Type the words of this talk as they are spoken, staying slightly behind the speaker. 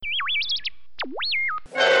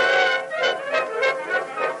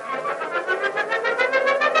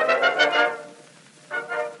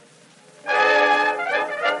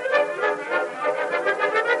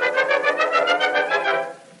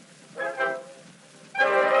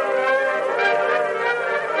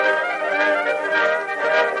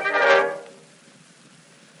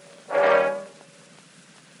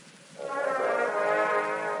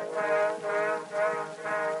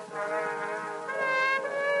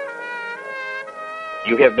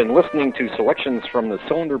You have been listening to selections from the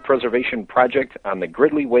Cylinder Preservation Project on the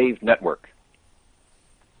Gridley Wave Network.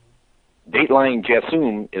 Dateline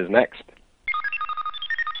Jassoom is next.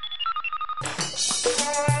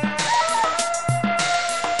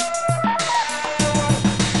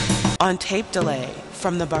 On tape delay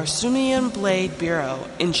from the Barsoomian Blade Bureau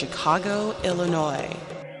in Chicago, Illinois.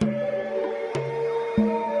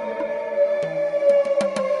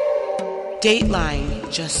 Dateline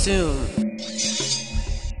Jassoom,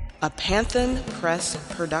 a Panthen Press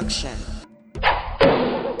production.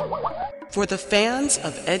 For the fans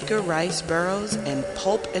of Edgar Rice Burroughs and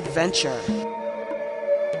pulp adventure.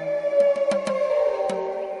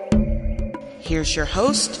 Here's your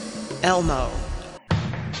host, Elmo.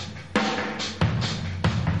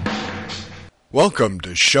 Welcome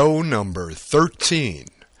to show number 13.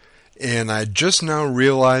 And I just now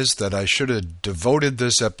realized that I should have devoted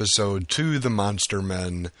this episode to the Monster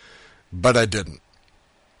Men, but I didn't.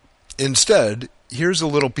 Instead, here's a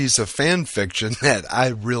little piece of fan fiction that I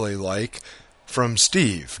really like from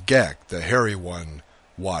Steve Geck, the hairy one,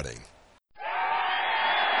 Wadding.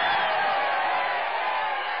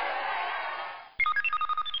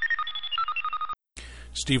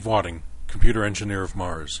 Steve Wadding, Computer Engineer of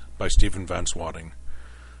Mars, by Stephen Vance Wadding.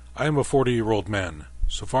 I am a 40-year-old man.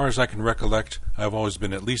 So far as I can recollect, I have always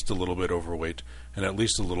been at least a little bit overweight and at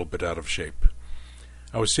least a little bit out of shape.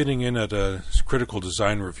 I was sitting in at a critical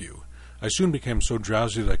design review. I soon became so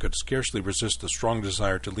drowsy that I could scarcely resist a strong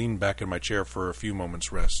desire to lean back in my chair for a few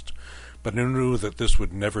moments' rest. But I knew that this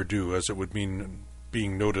would never do, as it would mean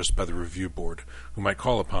being noticed by the review board, who might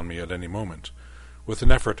call upon me at any moment. With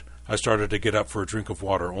an effort, I started to get up for a drink of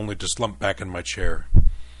water, only to slump back in my chair.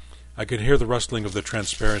 I could hear the rustling of the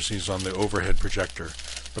transparencies on the overhead projector,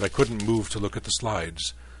 but I couldn't move to look at the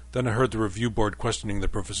slides. Then I heard the review board questioning the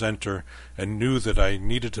presenter and knew that I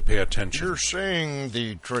needed to pay attention. You're saying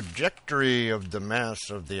the trajectory of the mass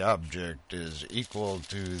of the object is equal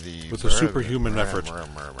to the... With a superhuman effort,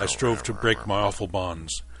 I strove to break my awful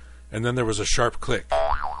bonds. And then there was a sharp click,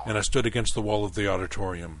 and I stood against the wall of the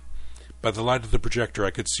auditorium. By the light of the projector,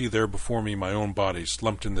 I could see there before me my own body,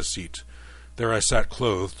 slumped in the seat. There I sat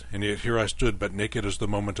clothed, and yet here I stood but naked as the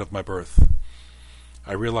moment of my birth.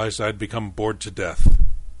 I realized I had become bored to death.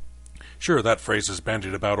 Sure, that phrase is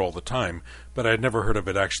bandied about all the time, but I had never heard of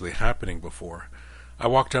it actually happening before. I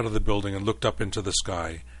walked out of the building and looked up into the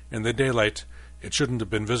sky. In the daylight, it shouldn't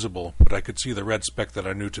have been visible, but I could see the red speck that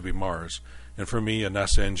I knew to be Mars, and for me, a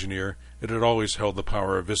NASA engineer, it had always held the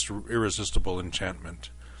power of irresistible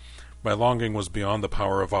enchantment. My longing was beyond the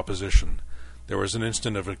power of opposition. There was an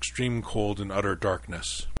instant of extreme cold and utter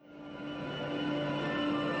darkness.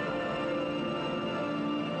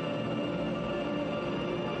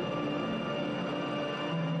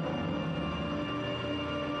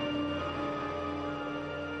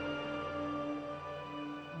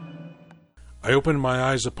 I opened my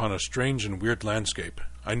eyes upon a strange and weird landscape.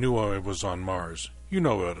 I knew I was on Mars. You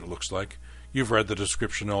know what it looks like. You've read the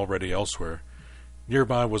description already elsewhere.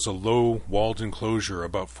 Nearby was a low, walled enclosure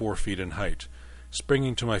about 4 feet in height.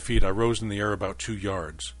 Springing to my feet, I rose in the air about 2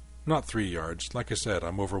 yards. Not 3 yards. Like I said,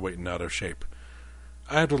 I'm overweight and out of shape.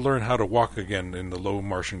 I had to learn how to walk again in the low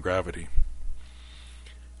Martian gravity.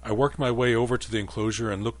 I worked my way over to the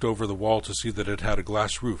enclosure and looked over the wall to see that it had a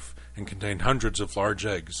glass roof and contained hundreds of large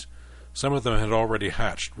eggs. Some of them had already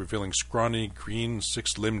hatched, revealing scrawny, green,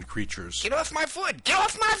 6-limbed creatures. Get off my foot! Get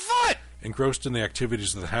off my foot! Engrossed in the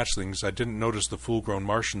activities of the hatchlings, I didn't notice the full-grown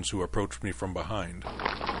Martians who approached me from behind.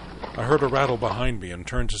 I heard a rattle behind me and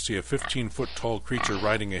turned to see a 15-foot-tall creature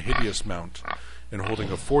riding a hideous mount and holding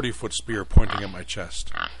a 40-foot spear pointing at my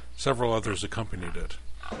chest. Several others accompanied it.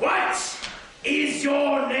 What is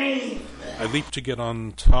your name? I leaped to get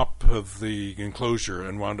on top of the enclosure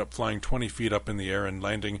and wound up flying 20 feet up in the air and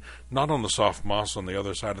landing not on the soft moss on the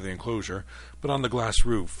other side of the enclosure, but on the glass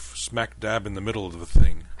roof, smack dab in the middle of the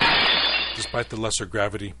thing. Despite the lesser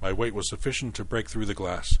gravity, my weight was sufficient to break through the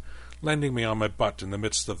glass, landing me on my butt in the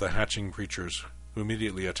midst of the hatching creatures, who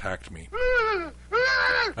immediately attacked me.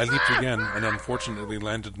 I leaped again and unfortunately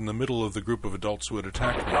landed in the middle of the group of adults who had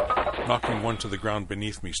attacked me, knocking one to the ground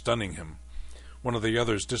beneath me, stunning him. One of the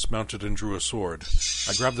others dismounted and drew a sword.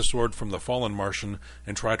 I grabbed the sword from the fallen Martian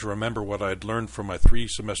and tried to remember what I had learned from my 3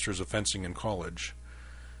 semesters of fencing in college.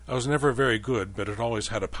 I was never very good, but it always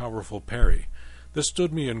had a powerful parry. This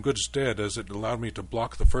stood me in good stead as it allowed me to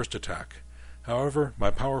block the first attack. However, my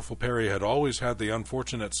powerful parry had always had the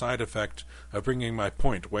unfortunate side effect of bringing my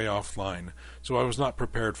point way offline, so I was not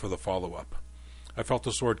prepared for the follow-up. I felt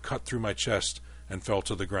the sword cut through my chest and fell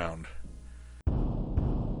to the ground.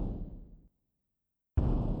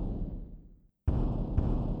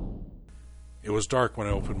 It was dark when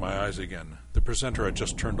I opened my eyes again. The presenter had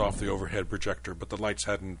just turned off the overhead projector, but the lights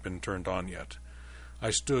hadn't been turned on yet.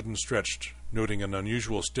 I stood and stretched, noting an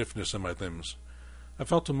unusual stiffness in my limbs. I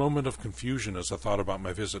felt a moment of confusion as I thought about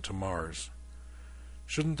my visit to Mars.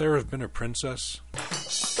 Shouldn't there have been a princess?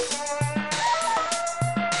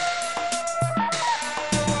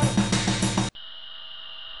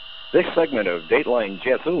 This segment of Dateline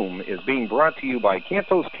Jessoom is being brought to you by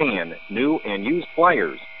Cantos Can, new and used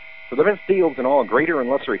pliers. For the best deals in all greater and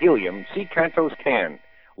lesser helium, see Cantos Can,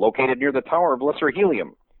 located near the Tower of Lesser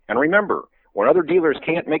Helium. And remember, when other dealers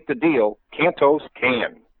can't make the deal, Cantos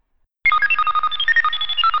can.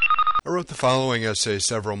 I wrote the following essay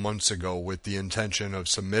several months ago with the intention of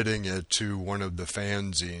submitting it to one of the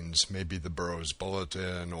fanzines, maybe the Burroughs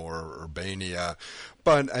Bulletin or Urbania,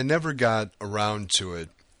 but I never got around to it,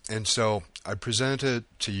 and so I present it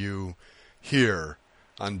to you here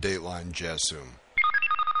on Dateline Jessoom.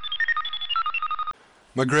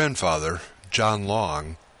 My grandfather, John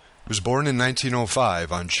Long, was born in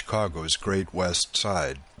 1905 on Chicago's Great West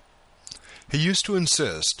Side. He used to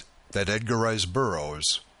insist that Edgar Rice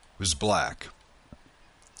Burroughs was black.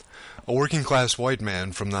 A working-class white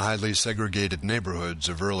man from the highly segregated neighborhoods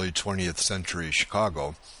of early 20th century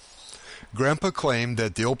Chicago, Grandpa claimed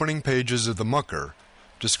that the opening pages of The Mucker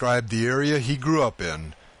described the area he grew up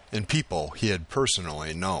in and people he had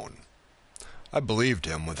personally known. I believed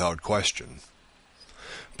him without question.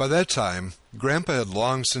 By that time, Grandpa had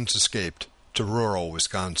long since escaped to rural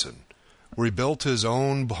Wisconsin, where he built his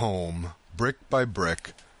own home, brick by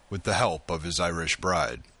brick, with the help of his Irish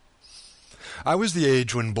bride. I was the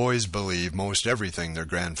age when boys believe most everything their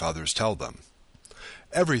grandfathers tell them.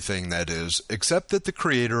 Everything, that is, except that the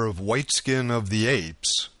creator of White Skin of the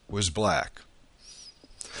Apes was black.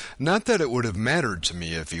 Not that it would have mattered to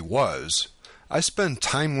me if he was. I spent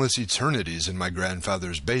timeless eternities in my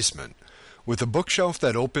grandfather's basement, with a bookshelf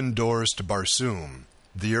that opened doors to Barsoom,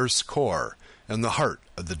 the Earth's core, and the heart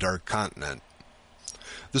of the Dark Continent.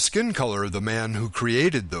 The skin color of the man who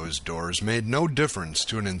created those doors made no difference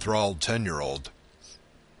to an enthralled 10-year-old.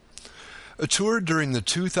 A tour during the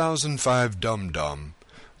 2005 Dum Dum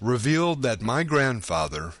revealed that my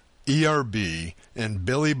grandfather, E.R.B., and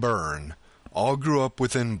Billy Byrne all grew up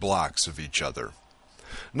within blocks of each other,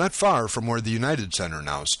 not far from where the United Center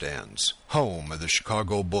now stands, home of the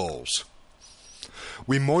Chicago Bulls.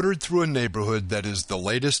 We motored through a neighborhood that is the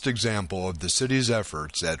latest example of the city's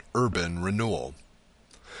efforts at urban renewal.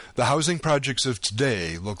 The housing projects of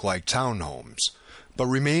today look like townhomes, but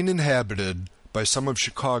remain inhabited by some of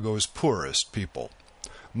Chicago's poorest people,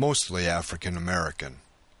 mostly African American.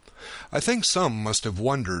 I think some must have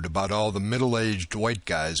wondered about all the middle-aged white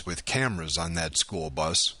guys with cameras on that school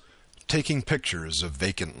bus, taking pictures of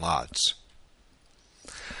vacant lots.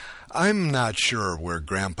 I'm not sure where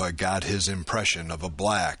Grandpa got his impression of a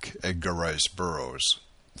black Edgar Rice Burroughs.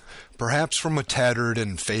 Perhaps from a tattered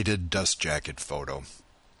and faded dust jacket photo.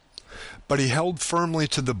 But he held firmly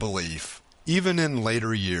to the belief, even in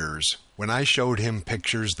later years, when I showed him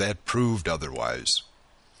pictures that proved otherwise.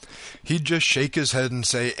 He'd just shake his head and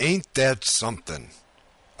say, "Ain't that something?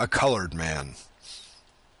 A colored man."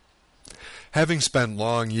 Having spent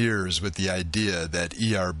long years with the idea that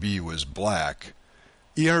E.R.B. was black,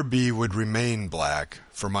 E.R.B. would remain black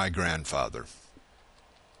for my grandfather.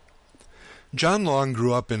 John Long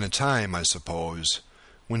grew up in a time, I suppose,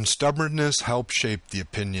 when stubbornness helped shape the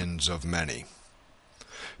opinions of many.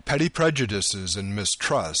 Petty prejudices and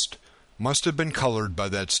mistrust must have been colored by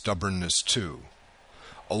that stubbornness too,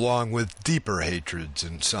 along with deeper hatreds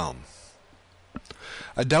in some.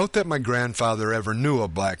 I doubt that my grandfather ever knew a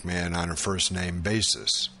black man on a first-name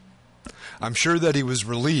basis. I'm sure that he was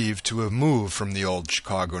relieved to have moved from the old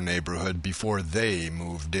Chicago neighborhood before they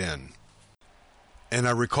moved in. And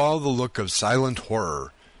I recall the look of silent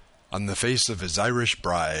horror on the face of his Irish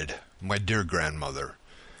bride, my dear grandmother,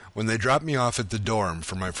 when they dropped me off at the dorm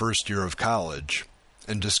for my first year of college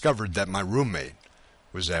and discovered that my roommate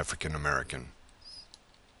was African American.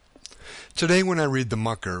 Today when I read The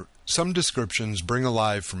Mucker, some descriptions bring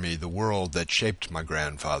alive for me the world that shaped my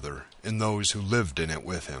grandfather and those who lived in it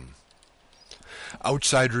with him.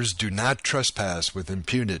 Outsiders do not trespass with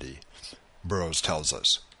impunity, Burroughs tells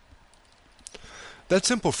us. That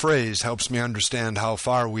simple phrase helps me understand how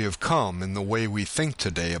far we have come in the way we think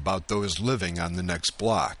today about those living on the next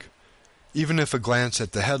block, even if a glance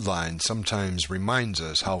at the headline sometimes reminds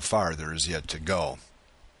us how far there is yet to go.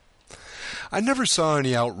 I never saw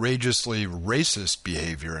any outrageously racist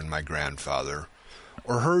behavior in my grandfather,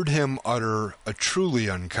 or heard him utter a truly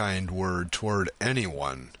unkind word toward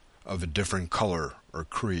anyone of a different color or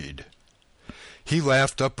creed. He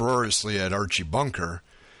laughed uproariously at Archie Bunker,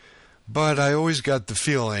 But I always got the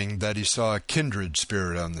feeling that he saw a kindred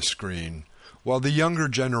spirit on the screen, while the younger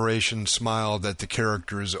generation smiled at the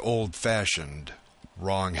character's old-fashioned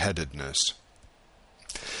wrong-headedness.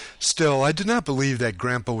 Still, I did not believe that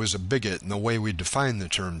Grandpa was a bigot in the way we define the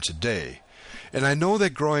term today, and I know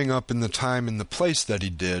that growing up in the time and the place that he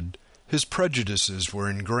did, his prejudices were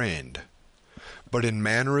ingrained. But in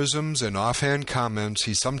mannerisms and offhand comments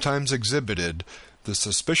he sometimes exhibited the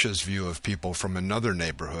suspicious view of people from another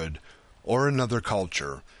neighborhood or another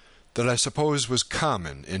culture that I suppose was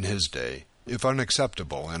common in his day, if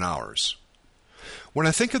unacceptable in ours. When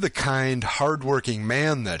I think of the kind, hard-working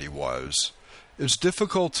man that he was, it's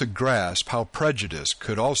difficult to grasp how prejudice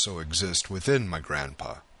could also exist within my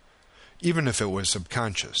grandpa, even if it was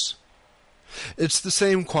subconscious. It's the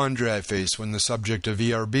same quandary I face when the subject of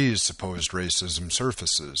ERB's supposed racism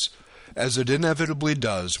surfaces, as it inevitably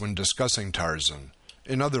does when discussing Tarzan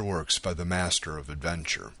in other works by the master of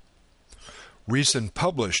adventure. Recent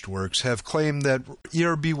published works have claimed that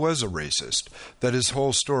ERB was a racist, that his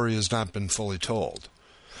whole story has not been fully told.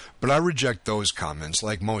 But I reject those comments,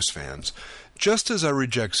 like most fans, just as I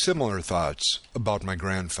reject similar thoughts about my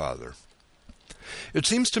grandfather. It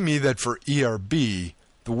seems to me that for ERB,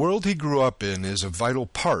 the world he grew up in is a vital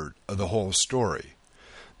part of the whole story.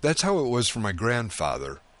 That's how it was for my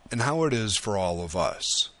grandfather, and how it is for all of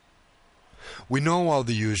us. We know all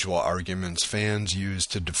the usual arguments fans use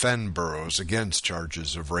to defend Burroughs against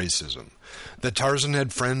charges of racism, that Tarzan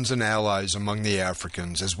had friends and allies among the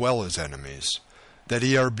Africans as well as enemies, that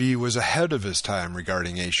ERB was ahead of his time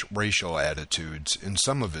regarding racial attitudes in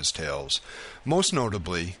some of his tales, most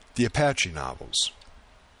notably the Apache novels.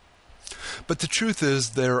 But the truth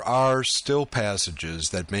is there are still passages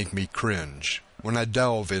that make me cringe when I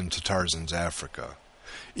delve into Tarzan's Africa,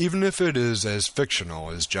 even if it is as fictional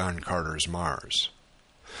as John Carter's Mars.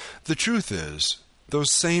 The truth is, those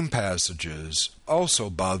same passages also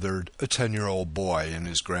bothered a 10-year-old boy in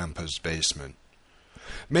his grandpa's basement.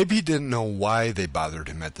 Maybe he didn't know why they bothered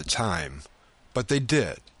him at the time, but they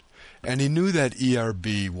did, and he knew that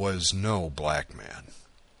ERB was no black man.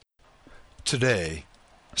 Today,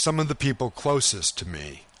 some of the people closest to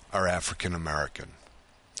me are African American.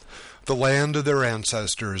 The land of their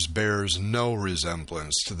ancestors bears no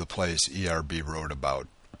resemblance to the place ERB wrote about,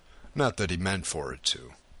 not that he meant for it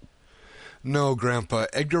to. No, Grandpa,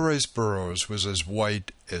 Edgar Rice Burroughs was as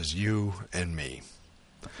white as you and me.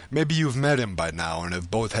 Maybe you've met him by now and have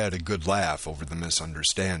both had a good laugh over the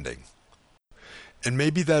misunderstanding. And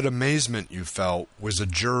maybe that amazement you felt was a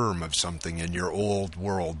germ of something in your old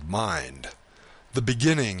world mind, the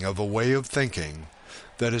beginning of a way of thinking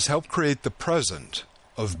that has helped create the present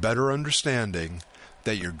of better understanding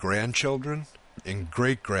that your grandchildren and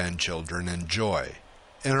great-grandchildren enjoy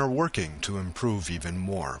and are working to improve even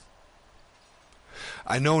more.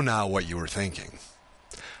 I know now what you were thinking.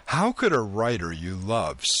 How could a writer you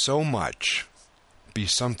love so much be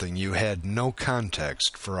something you had no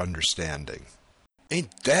context for understanding?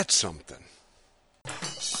 Ain't that something?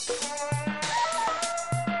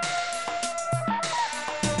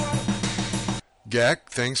 Gak,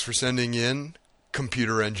 thanks for sending in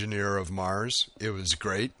Computer Engineer of Mars. It was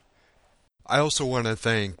great. I also want to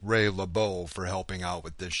thank Ray LeBeau for helping out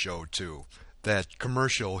with this show, too. That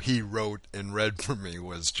commercial he wrote and read for me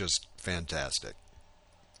was just fantastic.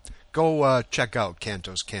 Go check out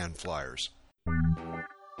Cantos Can Flyers.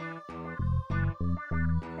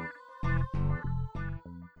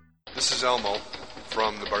 This is Elmo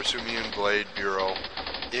from the Barsoomian Blade Bureau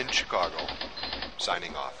in Chicago,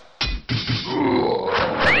 signing off.